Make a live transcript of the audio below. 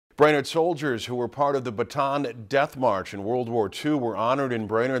Brainerd soldiers who were part of the Bataan Death March in World War II were honored in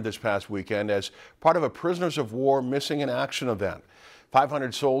Brainerd this past weekend as part of a Prisoners of War Missing in Action event.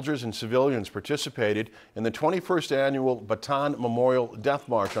 500 soldiers and civilians participated in the 21st annual Bataan Memorial Death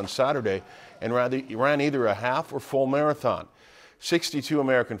March on Saturday and ran either a half or full marathon. 62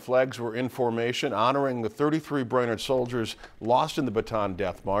 American flags were in formation honoring the 33 Brainerd soldiers lost in the Bataan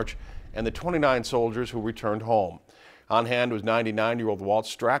Death March and the 29 soldiers who returned home. On hand was 99-year-old Walt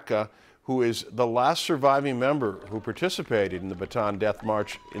Straka, who is the last surviving member who participated in the Bataan Death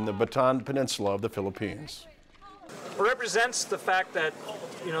March in the Bataan Peninsula of the Philippines. It represents the fact that,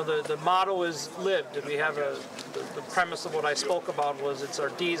 the motto is lived, and we have the premise of what I spoke about was it's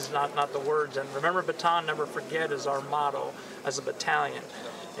our deeds, not the words. And remember, Bataan, never forget is our motto as a battalion.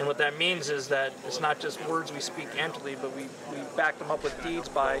 And what that means is that it's not just words we speak emptily, but we back them up with deeds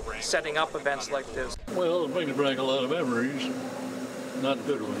by setting up events like this. Well, it brings back a lot of memories, not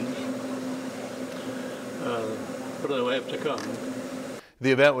good ones, but they'll have to come.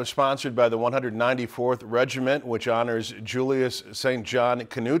 The event was sponsored by the 194th Regiment, which honors Julius St. John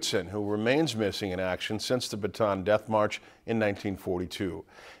Knutson, who remains missing in action since the Bataan Death March in 1942.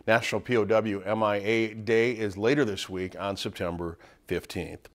 National POW MIA Day is later this week on September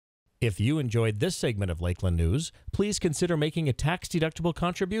 15th. If you enjoyed this segment of Lakeland News, please consider making a tax-deductible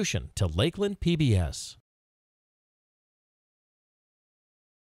contribution to Lakeland PBS.